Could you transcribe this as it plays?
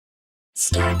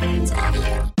Scarpins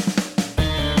Audio.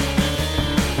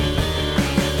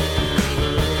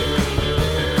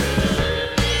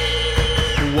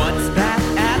 What's that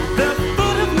at the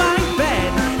foot of my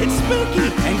bed? It's spooky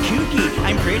and kooky,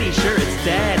 I'm pretty sure it's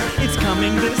dead. It's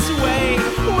coming this way.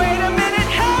 Wait a minute,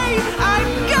 hey, I'm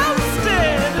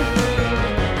ghosted!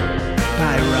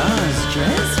 By Roz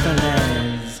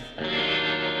Dresfeles.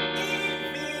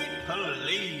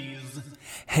 Please.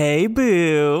 Hey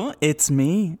boo, it's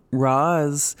me,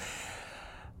 Roz.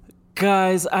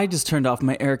 Guys, I just turned off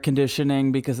my air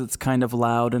conditioning because it's kind of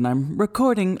loud and I'm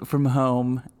recording from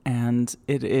home and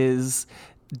it is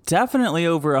definitely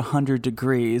over 100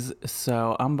 degrees.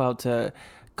 So I'm about to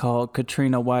call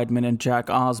Katrina Weidman and Jack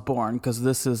Osborne because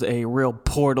this is a real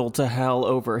portal to hell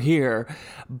over here.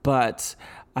 But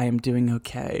I am doing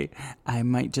okay. I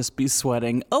might just be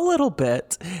sweating a little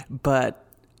bit, but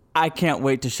I can't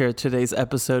wait to share today's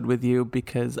episode with you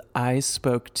because I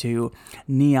spoke to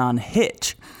Neon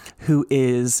Hitch, who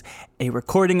is a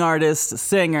recording artist, a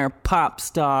singer, pop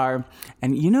star.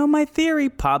 And you know my theory,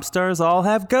 pop stars all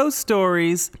have ghost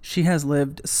stories. She has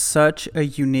lived such a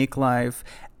unique life,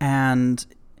 and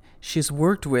she's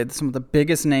worked with some of the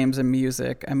biggest names in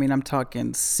music. I mean, I'm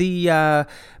talking Sia,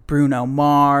 Bruno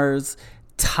Mars,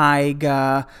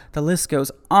 Tyga, the list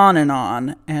goes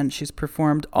on, and she's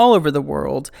performed all over the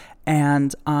world.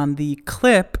 And on the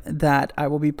clip that I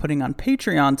will be putting on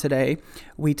Patreon today,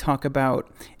 we talk about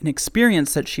an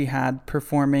experience that she had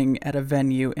performing at a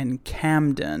venue in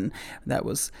Camden that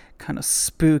was kind of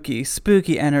spooky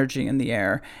energy in the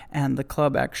air. And the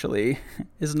club actually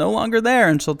is no longer there,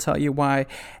 and she'll tell you why.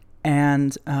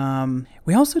 And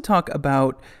we also talk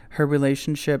about her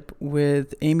relationship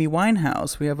with Amy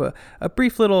Winehouse. We have a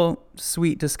brief little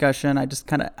sweet discussion. I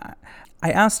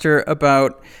asked her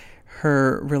about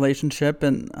her relationship,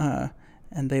 and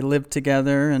they lived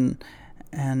together, and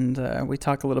we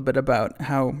talk a little bit about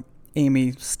how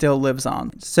Amy still lives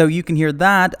on. So you can hear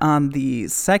that on the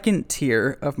second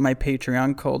tier of my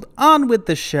Patreon called On With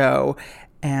The Show.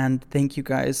 And thank you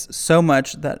guys so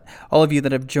much, that all of you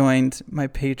that have joined my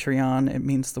Patreon. It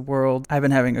means the world. I've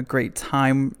been having a great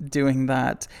time doing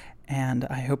that, and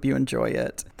I hope you enjoy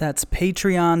it. That's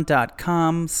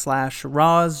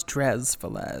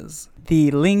patreon.com/RozDresfeles. The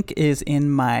link is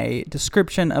in my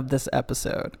description of this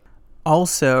episode.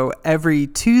 Also, every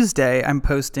Tuesday, I'm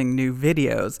posting new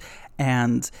videos,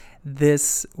 and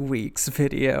this week's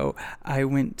video, I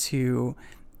went to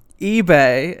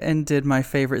eBay and did my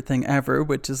favorite thing ever,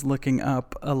 which is looking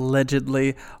up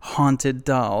allegedly haunted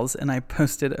dolls, and I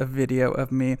posted a video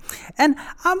of me, and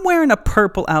I'm wearing a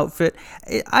purple outfit.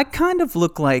 I kind of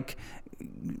look like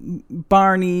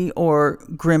Barney or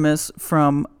Grimace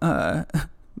from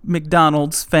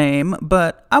McDonald's fame,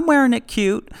 but I'm wearing it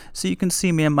cute, so you can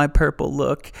see me in my purple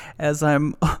look as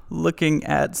I'm looking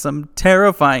at some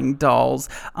terrifying dolls.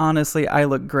 Honestly, I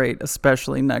look great,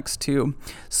 especially next to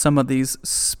some of these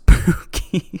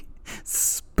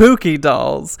spooky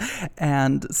dolls.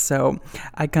 And so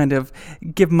I kind of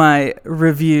give my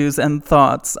reviews and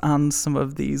thoughts on some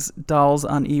of these dolls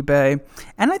on eBay,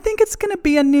 and I think it's going to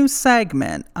be a new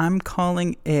segment. I'm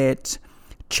calling it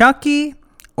Chucky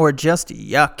or just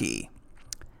yucky,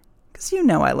 because you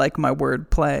know I like my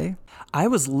wordplay. I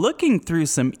was looking through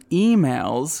some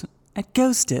emails at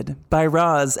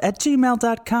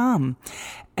ghostedbyroz@gmail.com,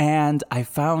 and I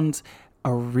found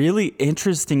a really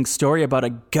interesting story about a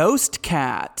ghost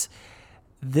cat.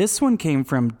 This one came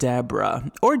from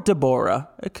Deborah, or Deborah.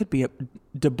 It could be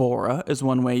Deborah is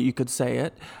one way you could say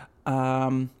it.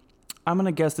 I'm going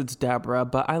to guess it's Deborah,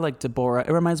 but I like Deborah.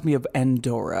 It reminds me of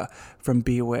Endora from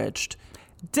Bewitched.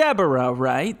 Deborah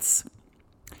writes,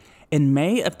 in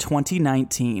May of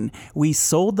 2019, we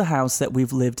sold the house that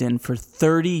we've lived in for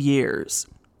 30 years.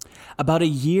 About a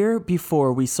year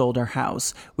before we sold our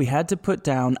house, we had to put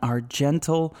down our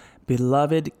gentle,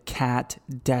 beloved cat,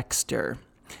 Dexter.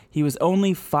 He was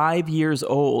only 5 years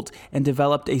old and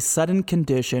developed a sudden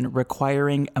condition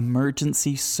requiring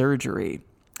emergency surgery.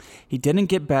 He didn't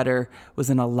get better, was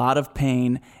in a lot of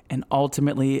pain, and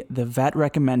ultimately the vet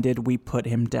recommended we put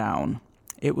him down.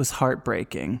 It was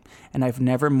heartbreaking, and I've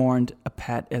never mourned a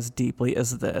pet as deeply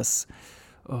as this.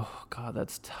 Oh, God,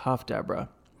 that's tough, Deborah.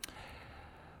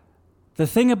 The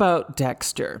thing about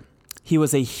Dexter, he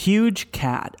was a huge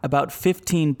cat, about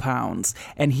 15 pounds,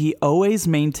 and he always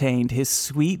maintained his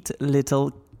sweet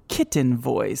little kitten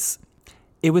voice.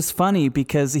 It was funny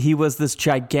because he was this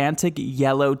gigantic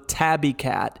yellow tabby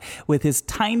cat with his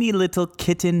tiny little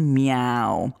kitten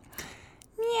meow.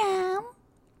 Meow.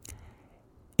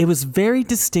 It was very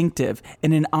distinctive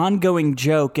and an ongoing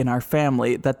joke in our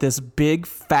family that this big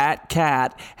fat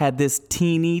cat had this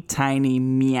teeny tiny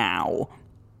meow.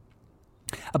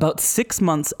 About 6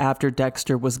 months after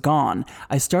Dexter was gone,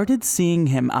 I started seeing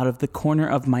him out of the corner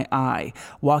of my eye,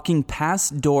 walking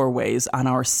past doorways on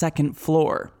our second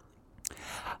floor.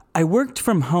 I worked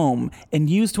from home and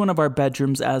used one of our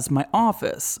bedrooms as my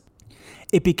office.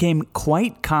 It became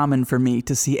quite common for me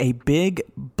to see a big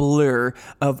blur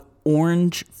of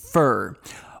orange fur,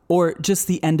 or just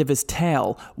the end of his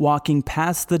tail, walking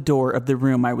past the door of the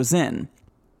room I was in.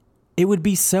 It would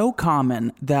be so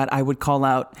common that I would call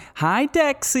out, "Hi,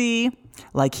 Dexy,"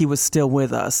 like he was still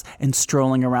with us and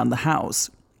strolling around the house.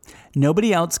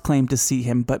 Nobody else claimed to see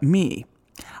him but me.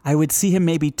 I would see him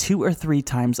maybe 2 or 3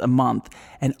 times a month,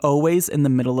 and always in the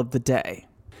middle of the day.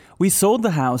 We sold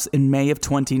the house in May of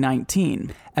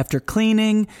 2019. After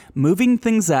cleaning, moving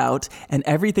things out, and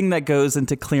everything that goes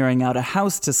into clearing out a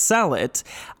house to sell it,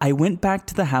 I went back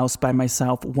to the house by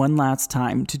myself one last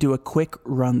time to do a quick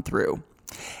run-through.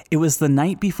 It was the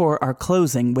night before our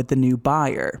closing with the new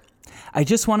buyer. I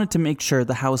just wanted to make sure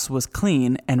the house was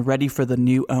clean and ready for the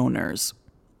new owners.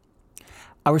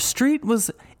 Our street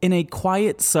was in a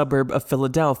quiet suburb of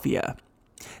Philadelphia.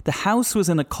 The house was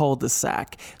in a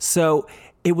cul-de-sac, so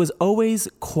it was always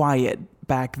quiet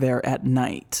back there at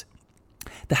night.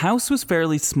 The house was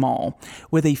fairly small,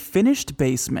 with a finished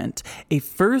basement, a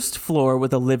first floor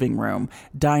with a living room,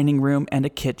 dining room, and a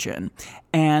kitchen,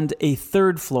 and a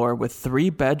third floor with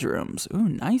 3 bedrooms. Ooh,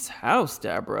 nice house,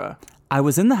 Deborah. I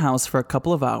was in the house for a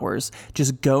couple of hours,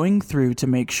 just going through to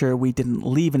make sure we didn't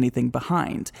leave anything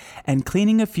behind, and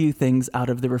cleaning a few things out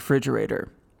of the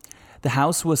refrigerator. The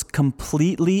house was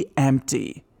completely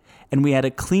empty, and we had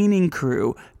a cleaning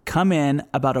crew come in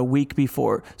about a week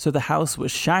before, so the house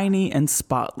was shiny and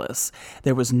spotless.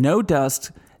 There was no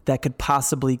dust that could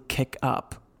possibly kick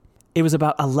up. It was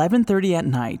about 11:30 at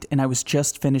night, and I was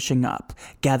just finishing up,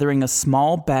 gathering a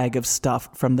small bag of stuff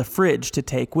from the fridge to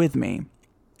take with me.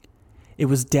 It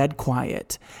was dead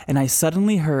quiet, and I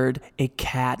suddenly heard a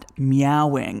cat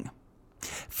meowing.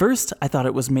 First, I thought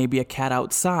it was maybe a cat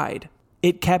outside.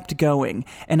 It kept going,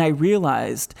 and I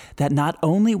realized that not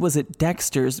only was it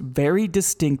Dexter's very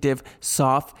distinctive,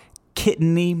 soft,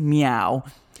 kitteny meow,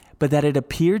 but that it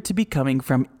appeared to be coming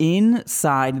from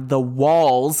inside the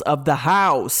walls of the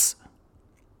house.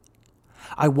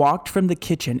 I walked from the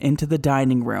kitchen into the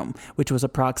dining room, which was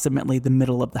approximately the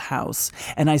middle of the house,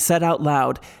 and I said out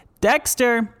loud,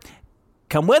 "Dexter,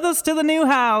 come with us to the new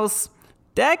house.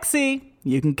 Dexy,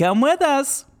 you can come with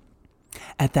us."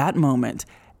 At that moment,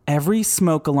 every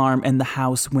smoke alarm in the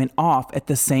house went off at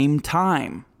the same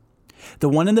time. The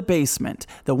one in the basement,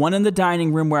 the one in the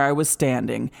dining room where I was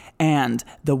standing, and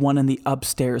the one in the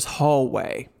upstairs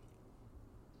hallway.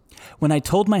 When I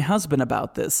told my husband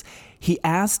about this, he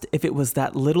asked if it was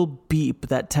that little beep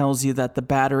that tells you that the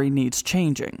battery needs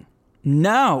changing.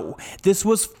 No, this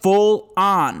was full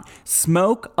on.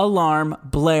 Smoke alarm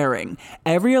blaring.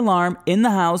 Every alarm in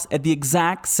the house at the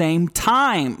exact same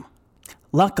time.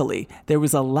 Luckily, there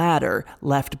was a ladder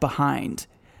left behind,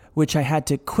 which I had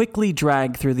to quickly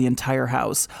drag through the entire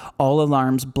house, all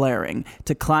alarms blaring,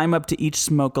 to climb up to each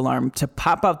smoke alarm to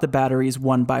pop out the batteries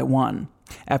one by one.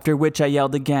 After which I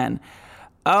yelled again,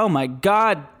 "Oh my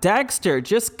God, Dexter,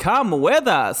 just come with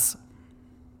us!"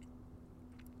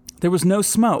 There was no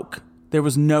smoke. There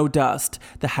was no dust.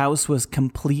 The house was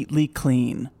completely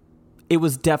clean. It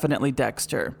was definitely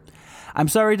Dexter. I'm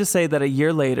sorry to say that a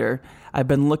year later, I've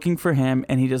been looking for him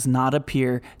and he does not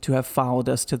appear to have followed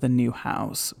us to the new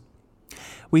house.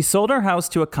 We sold our house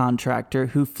to a contractor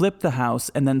who flipped the house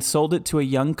and then sold it to a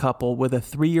young couple with a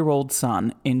 3-year-old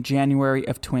son in January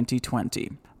of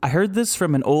 2020. I heard this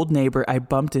from an old neighbor I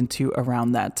bumped into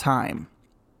around that time.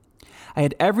 I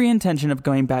had every intention of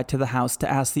going back to the house to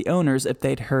ask the owners if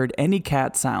they'd heard any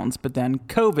cat sounds, but then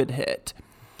COVID hit.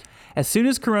 As soon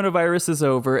as coronavirus is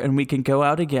over and we can go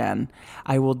out again,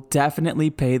 I will definitely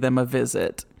pay them a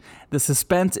visit. The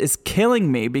suspense is killing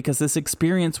me because this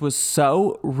experience was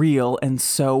so real and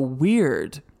so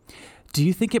weird. Do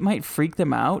you think it might freak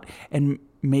them out and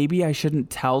maybe I shouldn't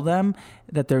tell them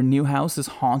that their new house is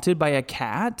haunted by a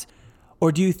cat?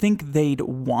 Or do you think they'd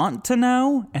want to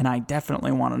know? And I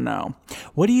definitely want to know.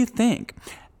 What do you think?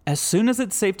 As soon as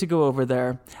it's safe to go over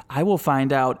there, I will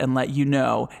find out and let you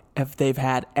know if they've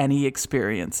had any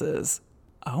experiences.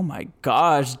 Oh my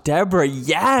gosh, Deborah,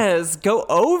 yes, go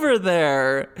over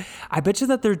there. I bet you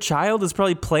that their child is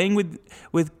probably playing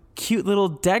with cute little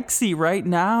Dexy right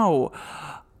now.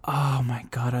 Oh my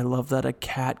God, I love that, a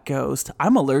cat ghost.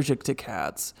 I'm allergic to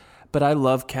cats, but I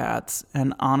love cats.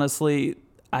 And honestly,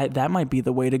 that might be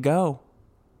the way to go.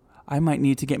 I might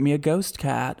need to get me a ghost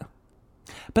cat.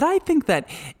 But I think that,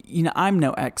 I'm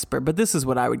no expert, but this is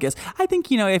what I would guess. I think,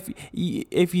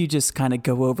 if you just kind of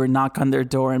go over, knock on their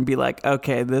door and be like,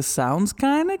 okay, this sounds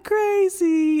kind of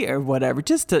crazy or whatever,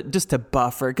 just to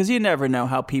buffer, because you never know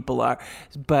how people are.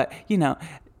 But,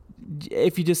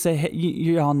 if you just say, hey,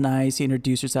 you're all nice, you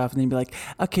introduce yourself, and then you be like,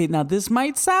 okay, now this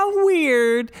might sound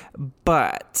weird,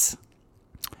 but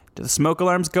do the smoke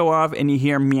alarms go off and you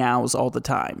hear meows all the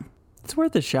time? It's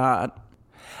worth a shot.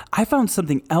 I found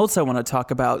something else I want to talk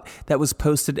about that was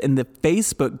posted in the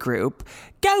Facebook group,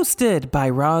 Ghosted by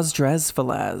Roz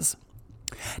Dresfelez.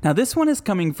 Now, this one is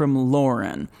coming from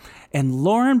Lauren, and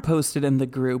Lauren posted in the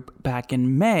group back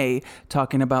in May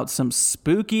talking about some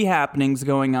spooky happenings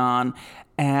going on.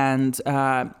 And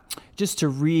just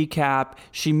to recap,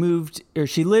 she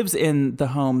lives in the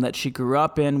home that she grew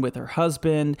up in with her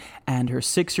husband and her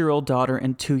 6-year-old daughter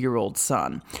and 2-year-old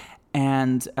son.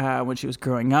 And when she was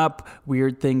growing up,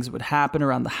 weird things would happen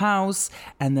around the house.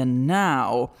 And then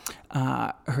now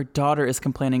her daughter is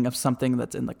complaining of something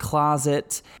that's in the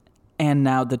closet. And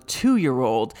now the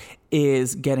 2-year-old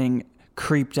is getting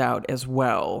creeped out as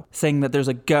well, saying that there's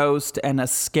a ghost and a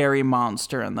scary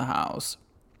monster in the house.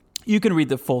 You can read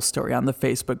the full story on the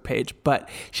Facebook page, but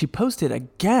she posted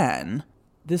again.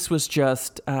 This was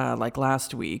just like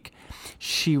last week.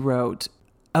 She wrote,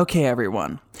 okay,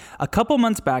 everyone. A couple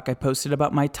months back, I posted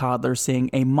about my toddler seeing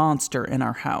a monster in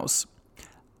our house.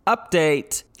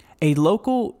 Update. A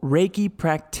local Reiki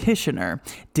practitioner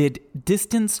did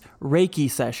distance Reiki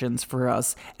sessions for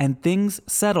us, and things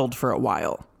settled for a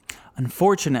while.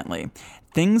 Unfortunately,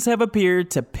 things have appeared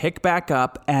to pick back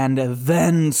up, and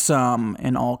then some,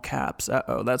 in all caps.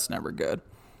 Uh-oh, that's never good.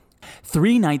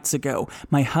 3 nights ago,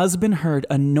 my husband heard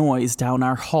a noise down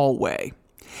our hallway.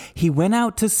 He went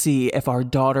out to see if our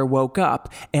daughter woke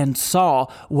up and saw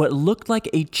what looked like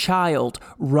a child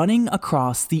running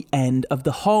across the end of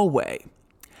the hallway.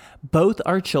 Both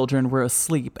our children were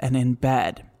asleep and in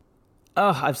bed.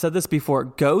 I've said this before.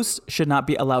 Ghosts should not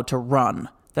be allowed to run.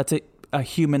 That's a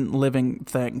human living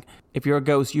thing. If you're a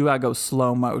ghost, you gotta go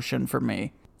slow motion for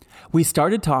me. We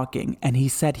started talking, and he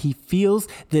said he feels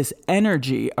this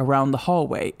energy around the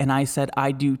hallway, and I said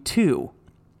I do too.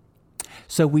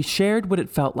 So we shared what it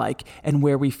felt like and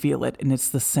where we feel it, and it's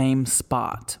the same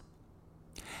spot.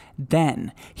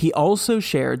 Then, he also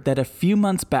shared that a few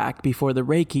months back before the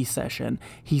Reiki session,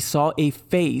 he saw a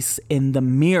face in the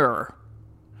mirror.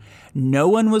 No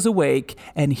one was awake,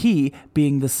 and he,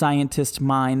 being the scientist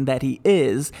mind that he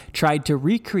is, tried to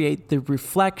recreate the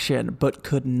reflection but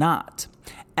could not.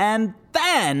 And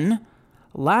then,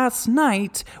 last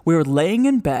night, we were laying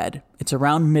in bed. It's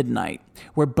around midnight.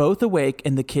 We're both awake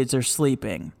and the kids are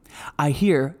sleeping. I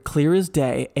hear, clear as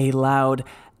day, a loud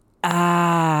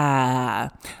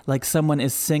ah, like someone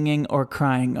is singing or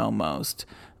crying almost.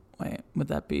 Wait, would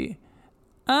that be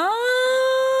ah?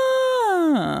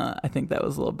 I think that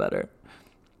was a little better.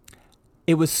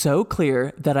 It was so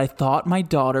clear that I thought my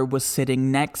daughter was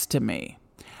sitting next to me.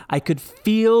 I could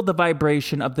feel the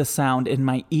vibration of the sound in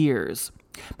my ears.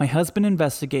 My husband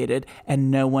investigated,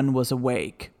 and no one was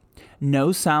awake.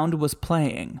 No sound was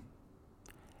playing.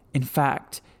 In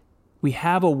fact, we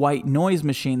have a white noise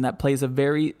machine that plays a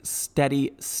very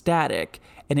steady static,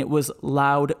 and it was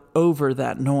loud over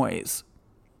that noise.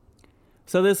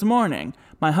 So this morning,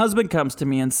 my husband comes to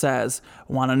me and says,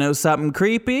 "Want to know something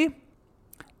creepy?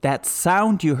 That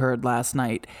sound you heard last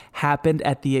night happened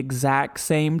at the exact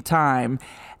same time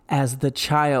as the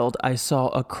child I saw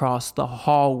across the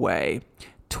hallway,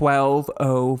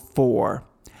 12:04.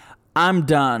 I'm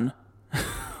done."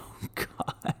 Oh,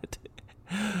 God.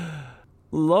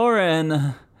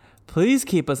 Lauren, please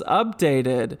keep us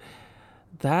updated.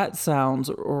 That sounds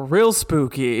real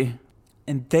spooky.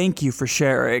 And thank you for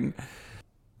sharing.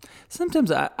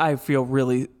 Sometimes I feel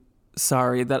really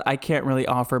sorry that I can't really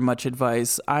offer much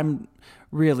advice. I'm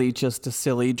really just a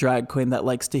silly drag queen that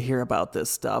likes to hear about this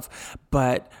stuff.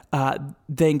 But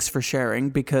thanks for sharing,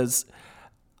 because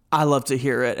I love to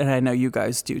hear it, and I know you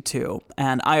guys do too.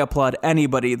 And I applaud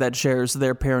anybody that shares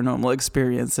their paranormal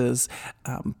experiences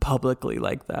publicly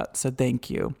like that. So thank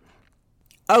you.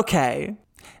 Okay.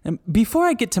 And before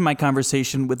I get to my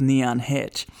conversation with Neon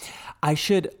Hitch, I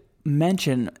should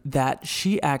mention that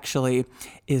she actually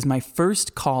is my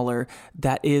first caller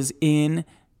that is in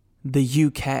the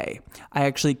UK. I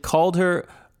actually called her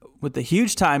with the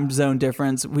huge time zone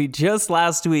difference, we just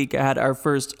last week had our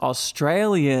first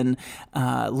Australian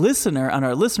listener on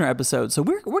our listener episode. So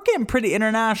we're getting pretty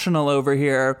international over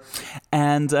here.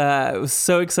 And I was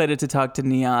so excited to talk to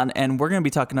Neon. And we're going to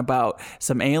be talking about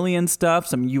some alien stuff,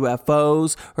 some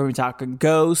UFOs. We're going to be talking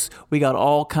ghosts. We got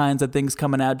all kinds of things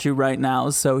coming at you right now.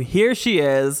 So here she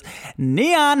is,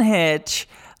 Neon Hitch,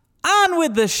 on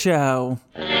with the show.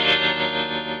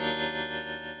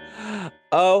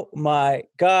 Oh my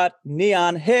God,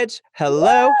 Neon Hitch.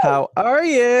 Hello, woo! How are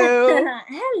you?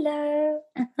 Hello.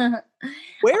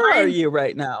 Where are you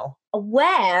right now?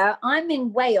 Where? I'm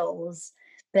in Wales.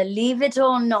 Believe it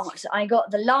or not, I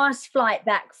got the last flight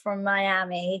back from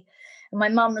Miami. And my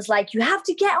mum was like, you have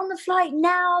to get on the flight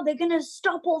now. They're going to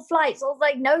stop all flights. I was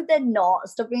like, no, they're not.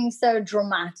 Stop being so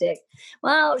dramatic.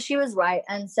 Well, she was right.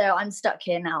 And so I'm stuck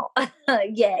here now.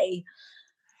 Yay.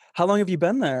 How long have you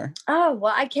been there? Oh,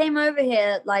 well, I came over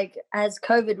here like as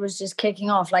COVID was just kicking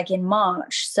off, like in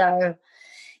March. So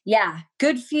yeah,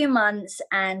 good few months,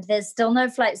 and there's still no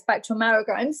flights back to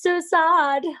America. I'm so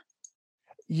sad.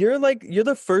 You're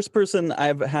the first person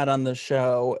I've had on the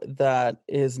show that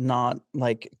is not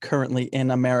like currently in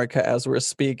America as we're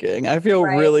speaking. I feel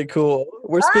really cool.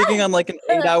 We're speaking on like an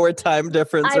 8-hour time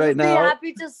difference right now. I'd be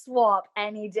happy to swap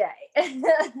any day.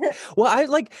 Well,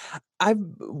 I've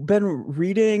been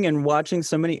reading and watching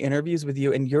so many interviews with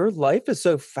you, and your life is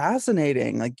so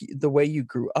fascinating. Like the way you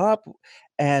grew up,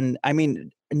 and I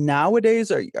mean,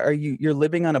 nowadays you're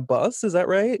living on a bus? Is that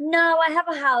right? No, I have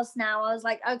a house now. I was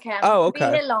like, okay, I'm gonna be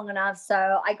here long enough,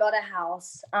 so I got a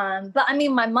house. But I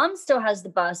mean, my mom still has the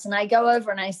bus, and I go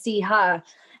over and I see her.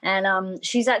 And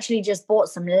she's actually just bought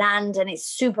some land, and it's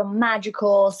super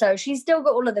magical. So she's still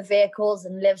got all of the vehicles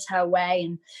and lives her way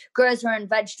and grows her own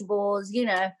vegetables, you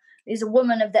know, is a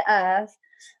woman of the earth.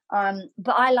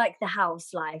 But I like the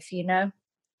house life, you know?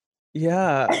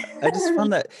 Yeah.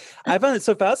 I found it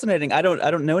so fascinating. I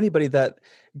don't know anybody that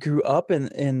grew up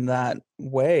in that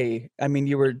way. I mean,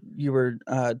 you were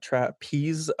a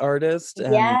trapeze artist,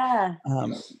 and yeah.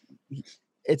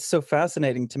 It's so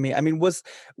fascinating to me. I mean,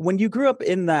 when you grew up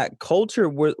in that culture,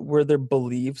 were there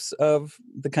beliefs of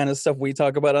the kind of stuff we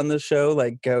talk about on this show,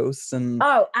 like ghosts and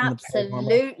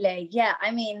absolutely. Yeah. I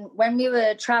mean, when we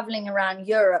were traveling around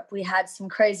Europe, we had some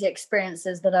crazy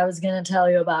experiences that I was going to tell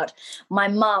you about. My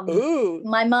mom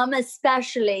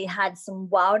especially had some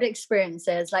wild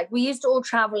experiences. Like we used to all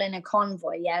travel in a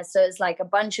convoy. Yeah. So it's like a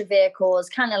bunch of vehicles,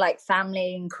 kind of like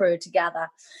family and crew together.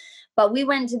 But we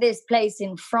went to this place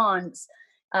in France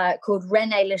called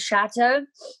Rennes-le-Château.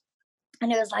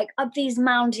 And it was like up these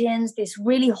mountains, this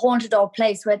really haunted old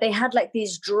place where they had like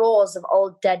these drawers of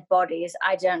old dead bodies.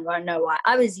 I don't know why.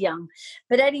 I was young.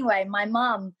 But anyway, my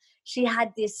mom, she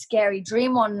had this scary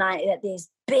dream one night that this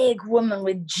big woman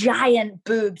with giant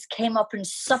boobs came up and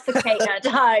suffocated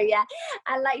her. Yeah.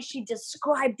 And like she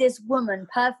described this woman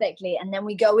perfectly. And then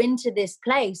we go into this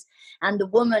place, and the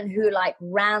woman who like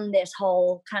ran this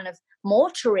whole kind of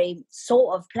mortuary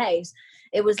sort of place,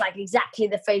 it was like exactly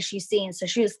the face she's seen. So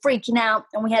she was freaking out,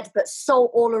 and we had to put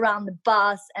salt all around the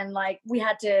bus, and like we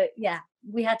had to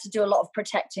do a lot of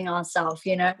protecting ourselves,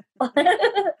 you know.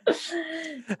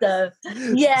 So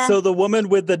yeah. So the woman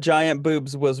with the giant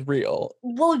boobs was real?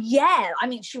 Well, yeah. I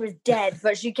mean, she was dead,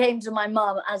 but she came to my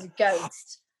mom as a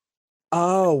ghost.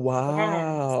 Oh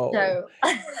wow. Yeah,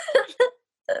 so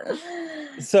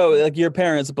So like your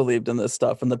parents believed in this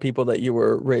stuff, and the people that you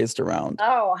were raised around?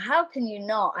 Oh, how can you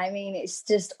not? I mean, it's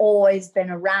just always been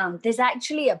around. There's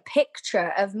actually a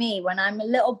picture of me when I'm a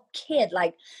little kid,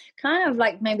 like kind of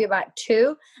like maybe about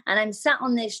 2, and I'm sat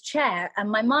on this chair, and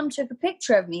my mom took a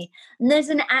picture of me, and there's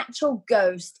an actual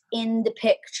ghost in the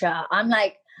picture. I'm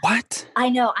like, what? I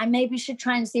know. I maybe should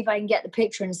try and see if I can get the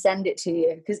picture and send it to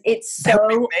you, because it's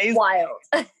so wild.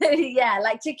 Yeah,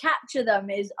 like to capture them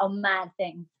is a mad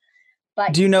thing.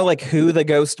 But do you know like who the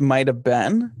ghost might have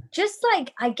been? Just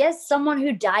like, I guess someone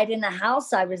who died in the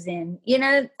house I was in. You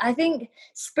know, I think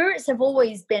spirits have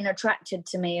always been attracted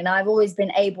to me, and I've always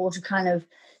been able to kind of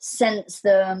sense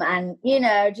them and, you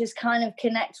know, just kind of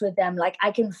connect with them. Like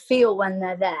I can feel when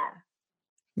they're there.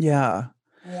 Yeah.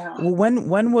 Yeah. Well,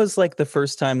 when was like the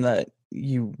first time that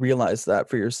you realized that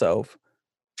for yourself?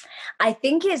 I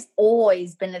think it's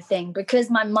always been a thing because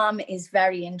my mom is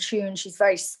very in tune. She's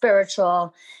very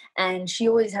spiritual, and she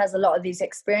always has a lot of these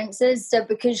experiences. So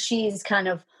because she's kind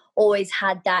of always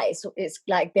had that, it's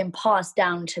like been passed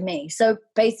down to me. So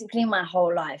basically my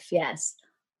whole life, yes.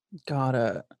 Got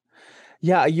it.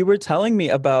 Yeah, you were telling me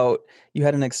about you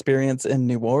had an experience in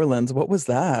New Orleans. What was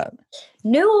that?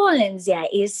 New Orleans, yeah,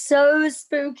 is so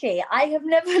spooky. I have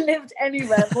never lived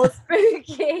anywhere more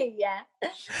spooky. Yeah.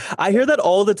 I hear that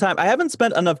all the time. I haven't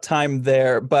spent enough time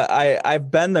there, but I've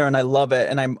been there and I love it.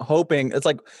 And I'm hoping it's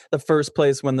like the first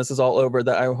place when this is all over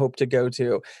that I hope to go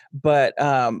to. But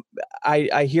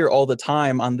I hear all the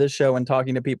time on this show and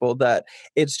talking to people that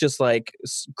it's just like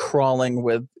crawling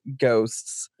with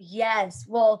ghosts. Yes.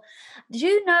 Well, do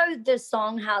you know the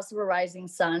song House of a Rising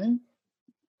Sun?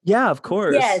 Yeah, of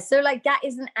course. Yeah, so like that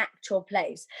is an actual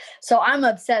place. So I'm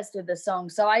obsessed with the song.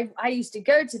 So I used to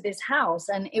go to this house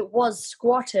and it was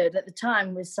squatted at the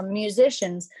time with some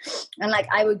musicians. And like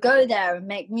I would go there and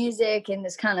make music in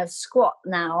this kind of squat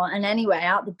now. And anyway,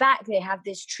 out the back they have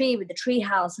this tree with a tree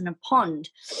house and a pond.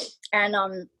 And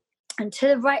to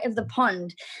the right of the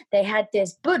pond, they had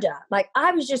this Buddha. Like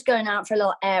I was just going out for a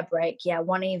little air break,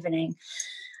 one evening.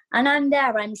 And I'm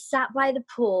there, I'm sat by the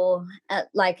pool at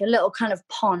like a little kind of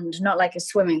pond, not like a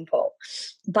swimming pool.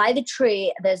 By the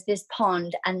tree, there's this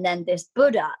pond and then this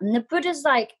Buddha. And the Buddha's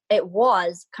like, it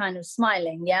was kind of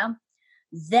smiling, yeah?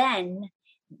 Then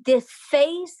the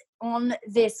face on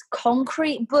this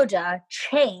concrete Buddha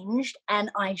changed and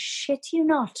I shit you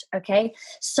not, okay?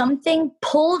 Something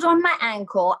pulled on my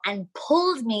ankle and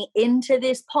pulled me into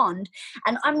this pond.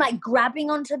 And I'm like grabbing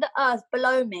onto the earth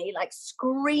below me, like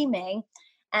screaming.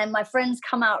 And my friends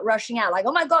come out rushing out like,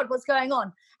 oh my God, what's going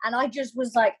on? And I just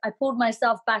was like, I pulled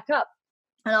myself back up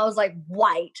and I was like,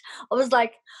 white. I was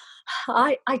like,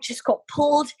 I just got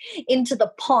pulled into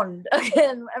the pond.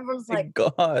 And everyone's like,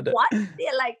 God, what?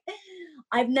 They're like,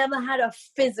 I've never had a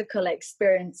physical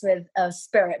experience with a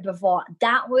spirit before.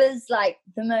 That was like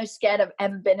the most scared I've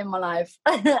ever been in my life.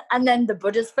 And then the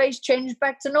Buddha's face changed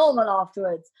back to normal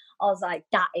afterwards. I was like,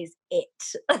 that is it.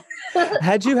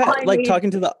 Had you had like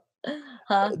talking to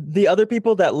the other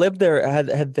people that lived there,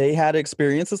 had they had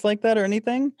experiences like that or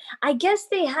anything? I guess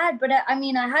they had, but I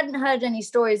mean, I hadn't heard any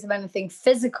stories of anything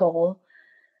physical.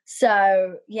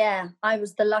 So, yeah, I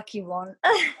was the lucky one.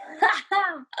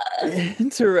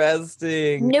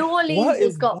 Interesting. New Orleans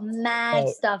has got mad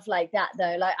stuff like that,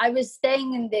 though. Like, I was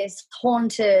staying in this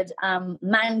haunted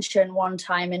mansion one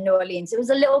time in New Orleans. It was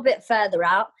a little bit further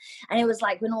out. And it was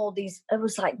like it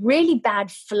was like really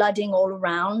bad flooding all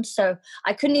around. So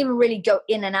I couldn't even really go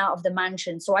in and out of the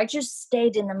mansion. So I just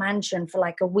stayed in the mansion for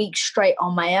like a week straight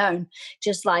on my own.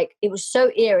 Just like, it was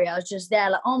so eerie. I was just there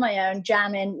like on my own,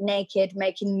 jamming, naked,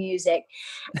 making music.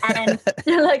 And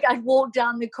like I'd walk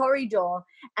down the corridor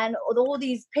and all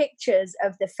these pictures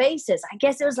of the faces, I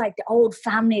guess it was like the old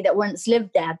family that once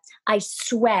lived there. I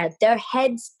swear their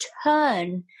heads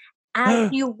turn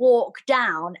as you walk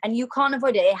down and you can't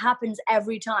avoid it. It happens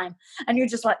every time. And you're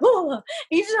just like, oh,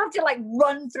 you just have to like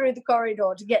run through the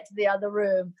corridor to get to the other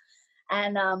room.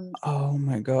 And oh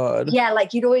my God. Yeah,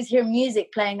 like you'd always hear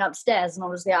music playing upstairs. And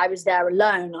obviously I was there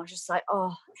alone. I was just like,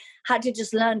 oh, had to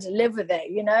just learn to live with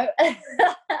it, you know?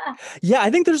 Yeah,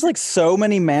 I think there's like so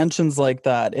many mansions like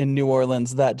that in New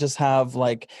Orleans that just have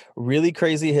like really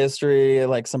crazy history,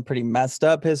 like some pretty messed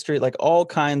up history, like all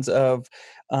kinds of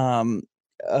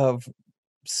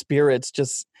spirits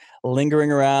just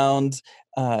lingering around.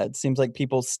 It seems like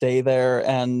people stay there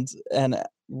and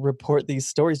report these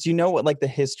stories. Do you know what like the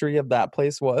history of that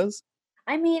place was?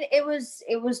 I mean, it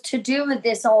was to do with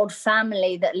this old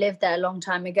family that lived there a long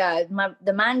time ago.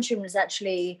 The mansion was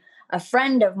actually a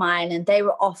friend of mine and they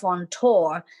were off on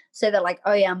tour. So they're like,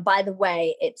 oh yeah, and by the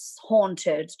way, it's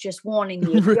haunted. Just warning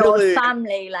you, Really? Your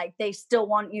family, like they still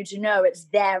want you to know it's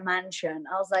their mansion.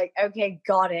 I was like, okay,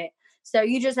 got it. So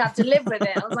you just have to live with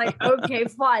it. I was like, okay,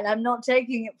 fine. I'm not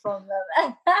taking it from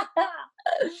them.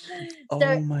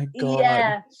 Oh my God.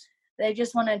 Yeah, they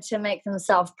just wanted to make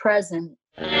themselves present.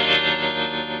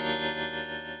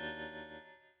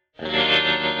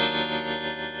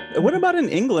 What about in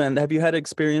England? Have you had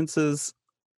experiences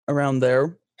around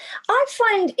there? I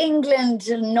find England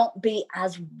to not be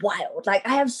as wild. Like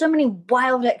I have so many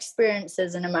wild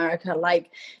experiences in America, like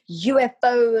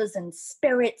UFOs and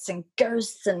spirits and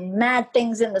ghosts and mad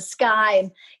things in the sky.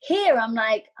 And here I'm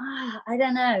like, I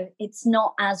don't know. It's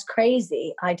not as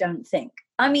crazy, I don't think.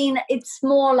 I mean, it's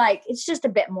more like, it's just a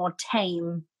bit more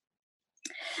tame.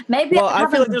 Maybe I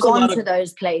haven't gone to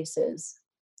those places.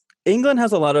 England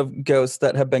has a lot of ghosts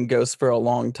that have been ghosts for a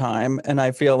long time. And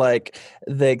I feel like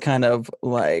they kind of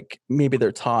like, maybe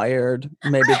they're tired.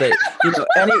 Maybe they,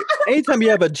 anytime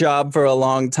you have a job for a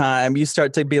long time, you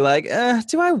start to be like,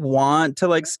 do I want to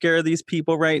like scare these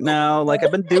people right now? Like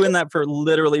I've been doing that for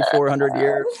literally 400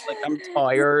 years. Like I'm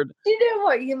tired. You know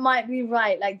what? You might be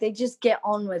right. Like they just get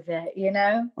on with it, you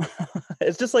know?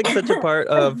 It's just like such a part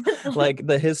of like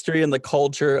the history and the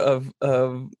culture of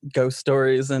ghost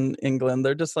stories in England.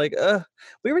 They're just like,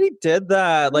 we already did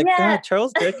that. Like, Yeah. God,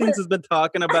 Charles Dickens has been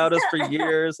talking about us for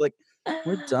years. Like,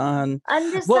 we're done.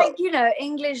 And just Well, like,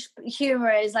 English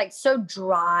humor is like so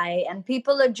dry, and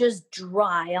people are just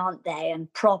dry, aren't they?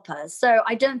 And proper. So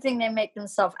I don't think they make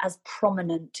themselves as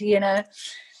prominent, So,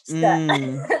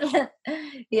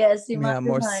 yes, you yeah, might be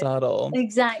more right. subtle.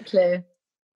 Exactly.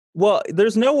 Well,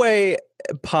 there's no way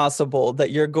possible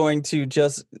that you're going to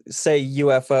just say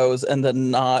UFOs and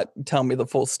then not tell me the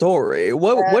full story.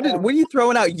 What are you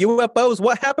throwing out? UFOs?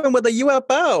 What happened with a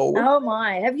UFO? Oh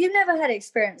my. Have you never had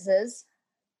experiences?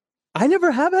 I never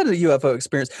have had a UFO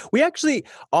experience. We actually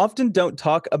often don't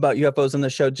talk about UFOs on the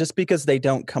show just because they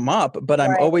don't come up, but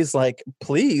I'm Right. always like,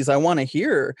 please, I want to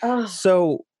hear. Oh,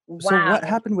 So wow. what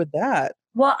happened with that?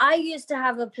 Well, I used to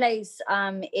have a place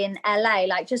in LA,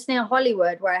 like just near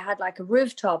Hollywood, where I had like a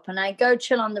rooftop, and I go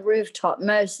chill on the rooftop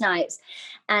most nights,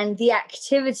 and the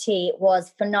activity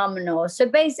was phenomenal. So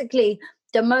basically,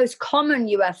 the most common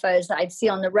UFOs that I'd see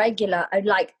on the regular are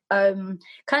like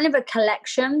kind of a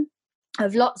collection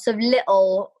of lots of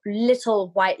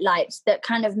little white lights that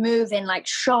kind of move in like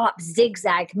sharp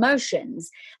zigzag motions,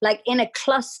 like in a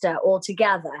cluster all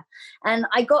together. And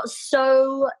I got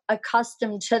so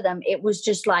accustomed to them, it was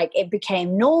just like it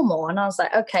became normal. And I was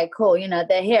like, okay, cool,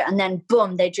 they're here. And then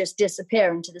boom, they just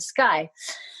disappear into the sky.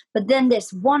 But then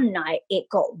this one night it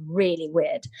got really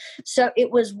weird. So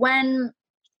it was when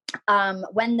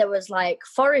there was like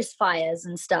forest fires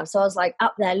and stuff. So I was like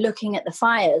up there looking at the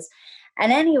fires.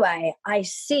 And anyway, I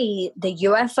see the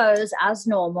UFOs as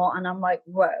normal, and I'm like,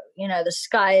 whoa, the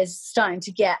sky is starting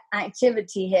to get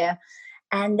activity here.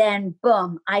 And then,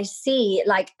 boom, I see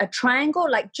like a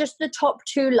triangle, like just the top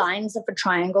two lines of a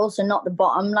triangle, so not the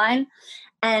bottom line.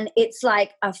 And it's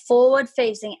like a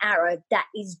forward-facing arrow that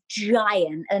is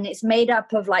giant, and it's made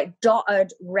up of like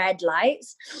dotted red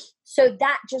lights. So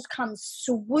that just comes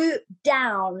swoop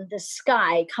down the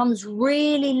sky, comes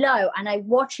really low, and I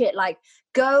watch it like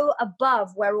go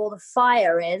above where all the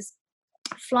fire is,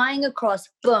 flying across,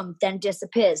 boom, then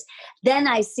disappears. Then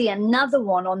I see another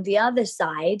one on the other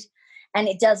side, and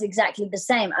it does exactly the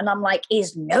same. And I'm like,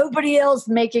 is nobody else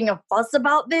making a fuss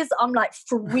about this? I'm like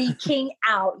freaking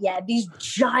out. Yeah, these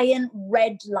giant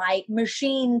red light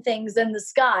machine things in the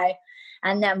sky.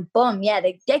 And then boom, yeah,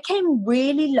 they came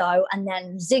really low and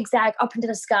then zigzag up into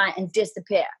the sky and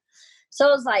disappear. So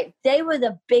I was like, they were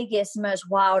the biggest, most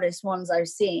wildest ones I've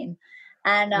seen.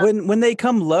 And when they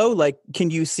come low, like, can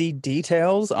you see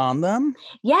details on them?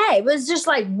 Yeah, it was just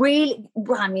like really,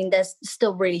 I mean, they're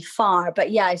still really far, but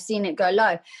yeah, I've seen it go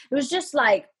low. It was just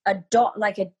like a dot,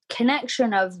 like a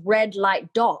connection of red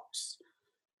light dots,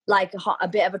 like a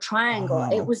bit of a triangle.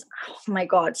 It was, oh my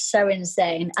God, so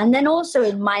insane. And then also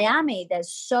in Miami,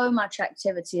 there's so much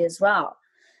activity as well.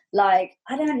 Like,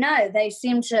 I don't know,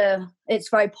 it's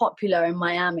very popular in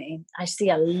Miami. I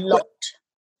see a lot.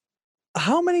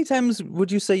 How many times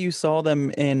would you say you saw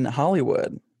them in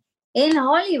Hollywood? In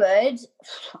Hollywood,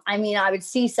 I mean, I would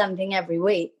see something every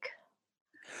week.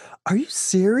 Are you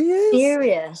serious?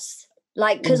 Serious.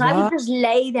 Like, because I would just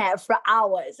lay there for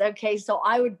hours. Okay, so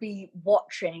I would be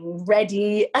watching,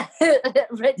 ready,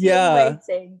 ready and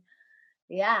waiting.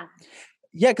 Yeah.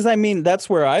 Yeah, because I mean, that's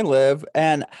where I live,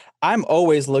 and I'm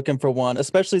always looking for one,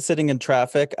 especially sitting in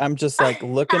traffic. I'm just like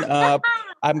looking up.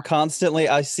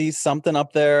 I see something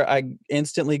up there. I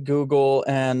instantly Google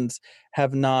and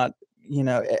have not,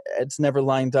 it's never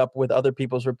lined up with other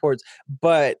people's reports.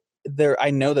 But I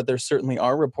know that there certainly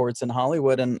are reports in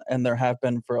Hollywood, and there have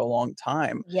been for a long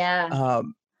time. Yeah.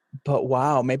 But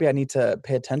wow, maybe I need to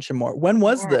pay attention more. When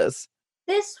was this?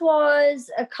 This was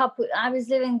I was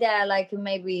living there like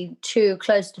maybe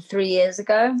close to 3 years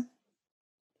ago.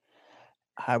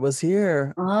 I was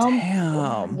here.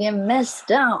 Damn. You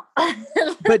missed out.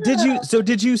 But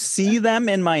did you see them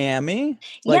in Miami?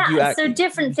 Like so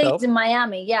different things in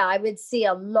Miami. Yeah, I would see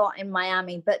a lot in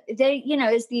Miami, but they,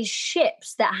 it's these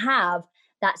ships that have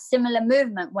that similar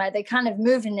movement where they kind of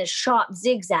move in this sharp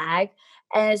zigzag.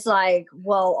 And it's like,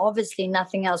 well, obviously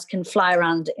nothing else can fly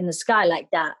around in the sky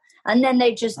like that. And then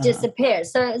they just disappear.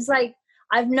 So it's like,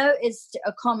 I've noticed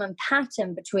a common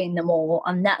pattern between them all,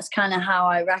 and that's kind of how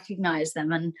I recognize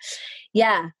them. And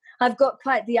yeah, I've got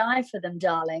quite the eye for them,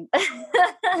 darling.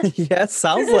 Yeah,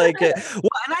 sounds like it.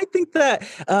 Well, and I think that,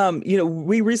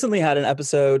 we recently had an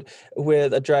episode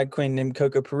with a drag queen named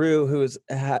Coco Peru,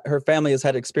 her family has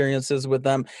had experiences with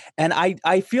them. And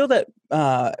I feel that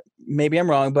maybe I'm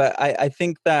wrong, but I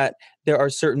think that there are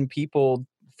certain people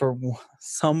for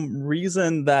some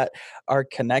reason that are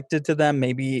connected to them.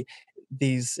 Maybe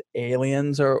these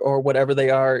aliens or whatever they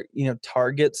are,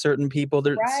 target certain people.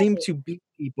 There seem Right. to be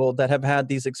people that have had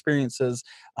these experiences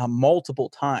multiple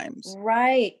times.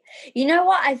 Right. You know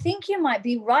what? I think you might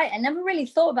be right. I never really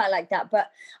thought about it like that,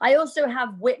 but I also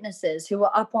have witnesses who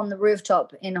were up on the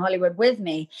rooftop in Hollywood with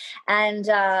me, and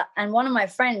one of my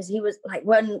friends, he was like,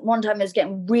 when one time it was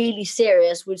getting really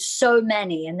serious with so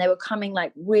many, and they were coming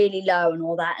like really low and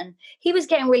all that, and he was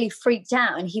getting really freaked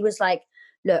out, and he was like,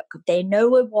 "Look, they know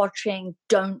we're watching.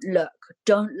 Don't look.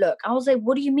 Don't look." I was like,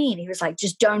 "What do you mean?" He was like,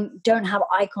 "Just don't have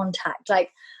eye contact." Like,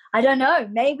 I don't know.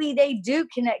 Maybe they do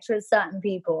connect with certain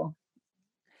people.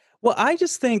 Well, I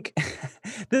just think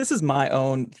this is my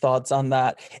own thoughts on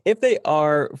that. If they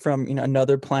are from,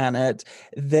 another planet,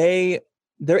 they're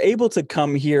able to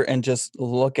come here and just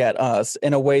look at us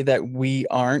in a way that we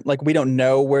aren't. Like, we don't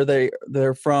know where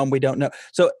they're from. We don't know.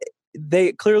 So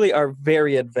they clearly are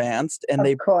very advanced, and Of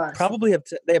they course. probably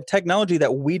they have technology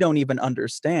that we don't even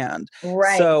understand.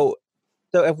 Right. So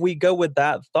if we go with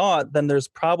that thought, then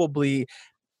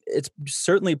it's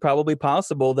certainly probably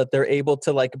possible that they're able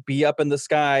to like be up in the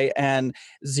sky and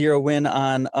zero in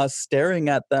on us staring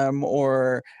at them,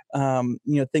 or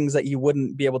things that you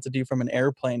wouldn't be able to do from an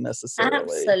airplane necessarily.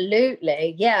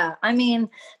 Absolutely. Yeah. I mean,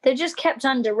 they're just kept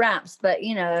under wraps, but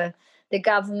the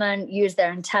government use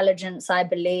their intelligence, I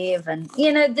believe. And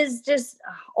there's just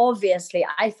obviously,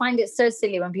 I find it so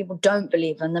silly when people don't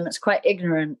believe in them. It's quite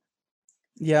ignorant.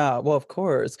 Yeah, well, of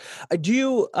course. Do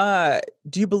you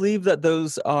believe that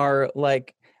those are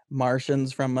like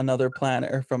Martians from another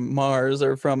planet, or from Mars,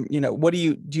 or from, what do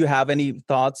you have any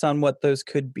thoughts on what those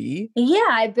could be? Yeah,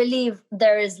 I believe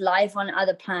there is life on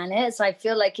other planets. I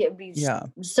feel like it would be Yeah.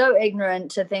 so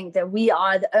ignorant to think that we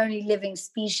are the only living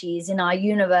species in our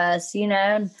universe.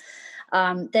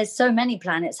 There's so many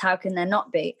planets. How can there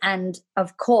not be? And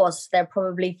of course, they're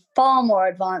probably far more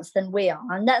advanced than we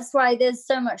are. And that's why there's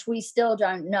so much we still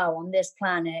don't know on this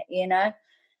planet.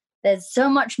 There's so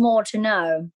much more to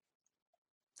know.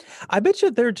 I bet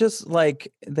you they're just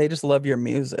like they just love your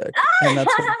music, and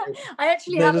that's why I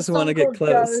actually they have a just want to song get called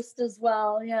close. Ghost as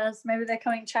well. Yes, maybe they're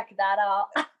coming check that out.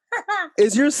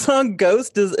 Is your song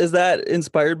Ghost, is that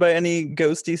inspired by any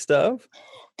ghosty stuff?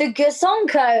 The song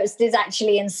Ghost is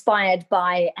actually inspired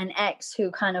by an ex who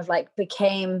kind of like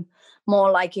became more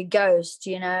like a ghost,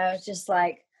 just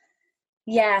like,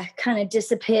 yeah, kind of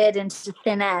disappeared into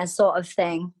thin air sort of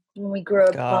thing when we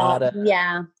grew Got apart. it.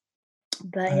 Yeah.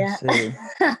 But I yeah.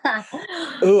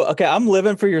 see. Ooh, okay, I'm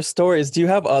living for your stories. Do you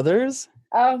have others?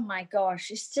 Oh my gosh.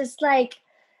 It's just like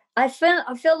I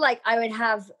feel like I would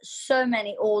have so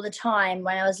many all the time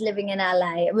when I was living in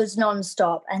LA. It was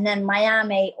nonstop. And then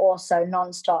Miami also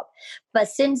nonstop. But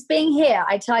since being here,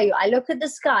 I tell you, I look at the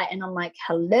sky and I'm like,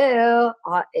 hello,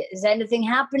 is anything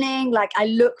happening? Like, I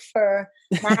look for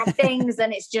mad things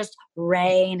and it's just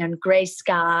rain and gray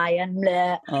sky and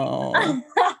blah. Oh.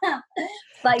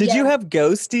 But Did you yeah. have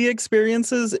ghosty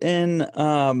experiences in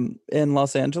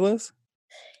Los Angeles?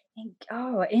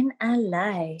 In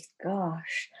LA,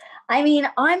 gosh. I mean,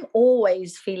 I'm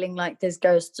always feeling like there's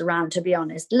ghosts around, to be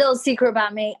honest. Little secret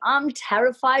about me, I'm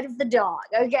terrified of the dark,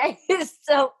 okay?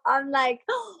 So I'm like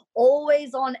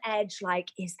always on edge, like,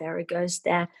 is there a ghost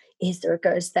there? Is there a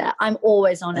ghost there? I'm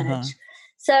always on Uh-huh. edge.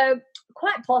 So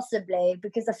quite possibly,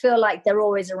 because I feel like they're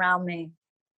always around me.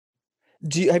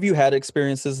 Have you had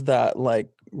experiences that like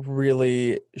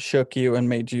really shook you and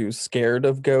made you scared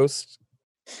of ghosts?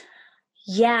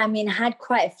 Yeah, I mean, I had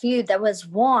quite a few. There was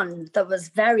one that was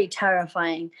very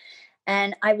terrifying.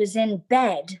 And I was in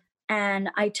bed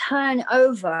and I turn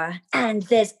over and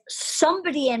there's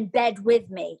somebody in bed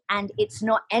with me. And it's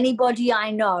not anybody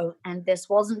I know. And this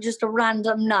wasn't just a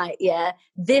random night. Yeah,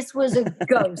 this was a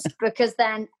ghost because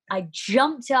then I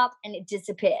jumped up and it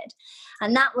disappeared.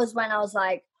 And that was when I was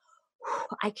like,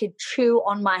 I could chew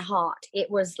on my heart.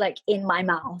 It was like in my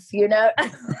mouth.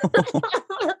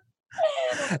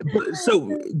 So,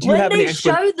 do you When have any they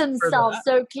show explanation for themselves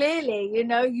so clearly,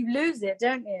 you lose it,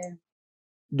 don't you?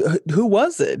 that? Who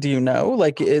was it? Do you know?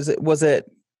 Like,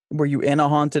 were you in a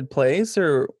haunted place,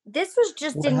 or This was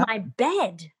just what in happened? my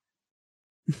bed.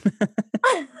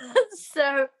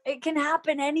 So it can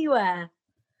happen anywhere.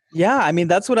 Yeah, I mean,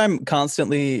 that's what I'm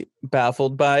constantly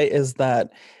baffled by, is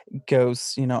that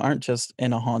ghosts, aren't just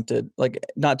in a haunted, like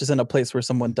not just in a place where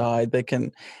someone died. They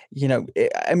can,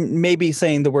 I'm maybe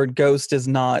saying the word ghost is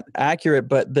not accurate,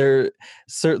 but there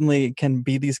certainly can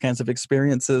be these kinds of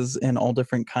experiences in all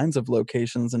different kinds of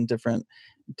locations and different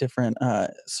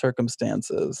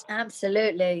circumstances.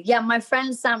 Absolutely. Yeah, my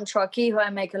friend Sam Trocky, who I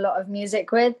make a lot of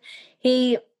music with,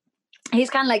 he he's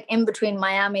kind of like in between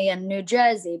Miami and New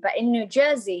Jersey. But in New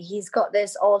Jersey, he's got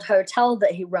this old hotel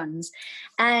that he runs,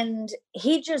 and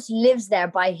he just lives there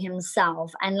by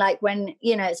himself. And like when,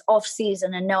 it's off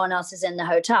season and no one else is in the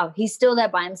hotel, he's still there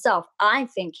by himself. I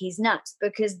think he's nuts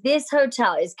because this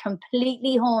hotel is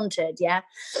completely haunted. Yeah.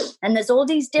 And there's all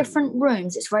these different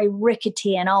rooms. It's very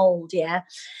rickety and old. Yeah.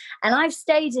 And I've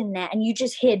stayed in there and you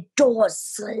just hear doors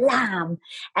slam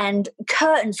and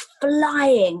curtains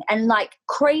flying and like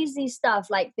crazy stuff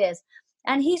like this.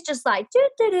 And he's just like,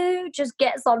 just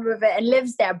gets on with it and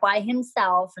lives there by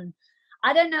himself. And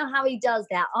I don't know how he does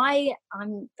that.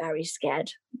 I'm very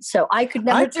scared. So I could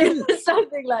never do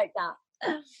something like that.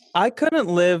 I couldn't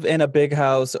live in a big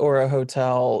house or a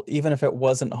hotel, even if it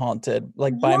wasn't haunted,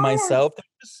 like by myself.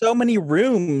 There's so many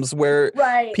rooms where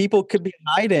people could be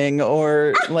hiding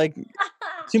or like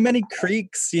too many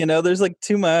creaks, there's like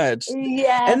too much.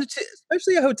 Yeah. And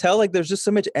especially a hotel, like there's just so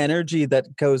much energy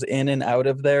that goes in and out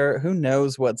of there. Who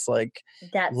knows what's like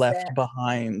left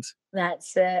behind.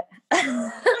 That's it.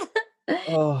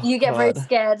 Oh, you get very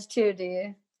scared too, do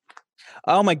you?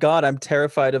 Oh my God, I'm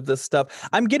terrified of this stuff.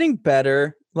 I'm getting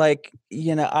better. Like,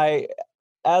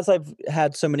 as I've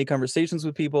had so many conversations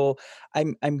with people,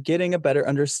 I'm getting a better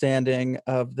understanding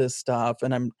of this stuff,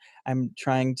 and I'm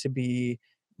trying to be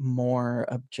more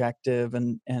objective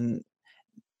and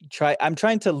I'm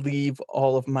trying to leave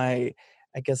all of my,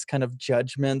 I guess, kind of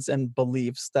judgments and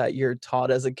beliefs that you're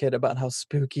taught as a kid about how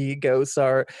spooky ghosts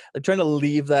are. I'm trying to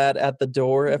leave that at the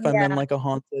door if I'm in like a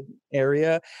haunted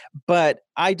area. But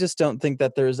I just don't think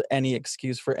that there's any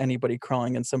excuse for anybody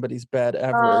crawling in somebody's bed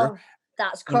ever. Oh,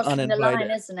 that's crossing the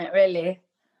line, isn't it, really?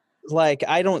 Like,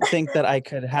 I don't think that I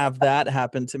could have that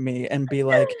happen to me and be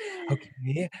like,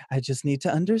 okay, I just need to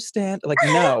understand. Like,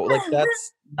 no, like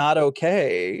that's not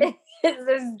okay.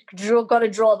 Got to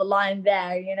draw the line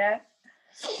there,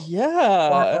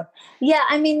 Yeah. Yeah,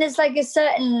 I mean, there's like a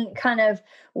certain kind of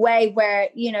way where,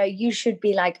 you should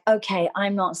be like, okay,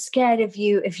 I'm not scared of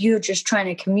you if you're just trying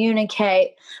to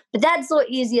communicate. But that's a lot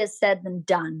easier said than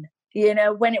done.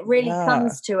 When it really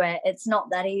comes to it, it's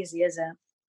not that easy, is it?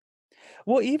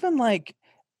 Well, even like,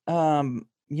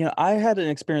 I had an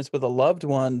experience with a loved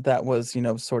one that was,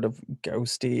 sort of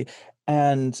ghosty,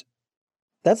 and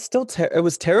that's still it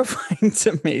was terrifying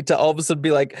to me to all of a sudden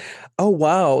be like, oh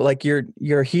wow, like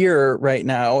you're here right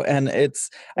now, and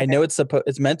I know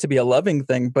it's meant to be a loving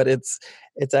thing, but it's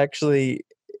actually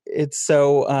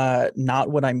so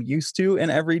not what I'm used to in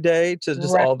every day to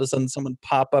just all of a sudden someone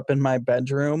pop up in my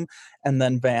bedroom and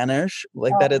then vanish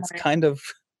like that. It's kind of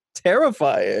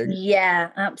terrifying.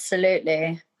 Yeah,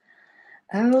 absolutely.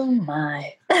 Oh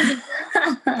my.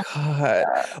 God.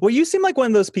 Well, you seem like one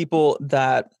of those people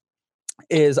that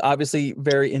is obviously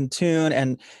very in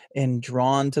tune and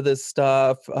drawn to this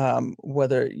stuff,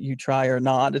 whether you try or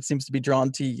not. It seems to be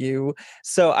drawn to you.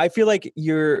 So I feel like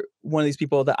you're one of these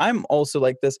people that I'm also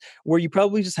like this, where you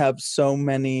probably just have so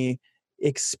many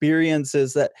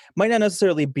experiences that might not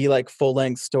necessarily be like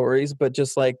full-length stories, but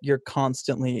just like you're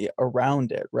constantly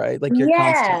around it, right? Like you're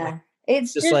constantly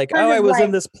it's just like, oh, I was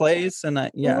in this place and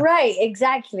Right,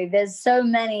 exactly. There's so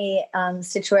many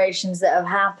situations that have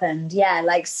happened. Yeah,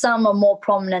 like some are more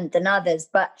prominent than others,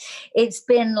 but it's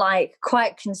been like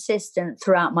quite consistent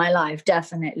throughout my life,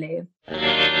 definitely.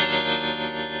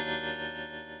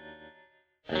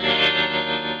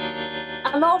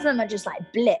 A lot of them are just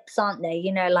like blips, aren't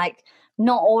they? Like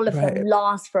not all of them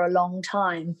last for a long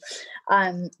time.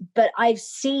 But I've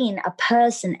seen a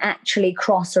person actually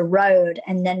cross a road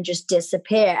and then just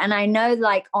disappear. And I know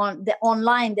like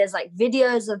online, there's like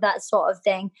videos of that sort of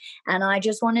thing. And I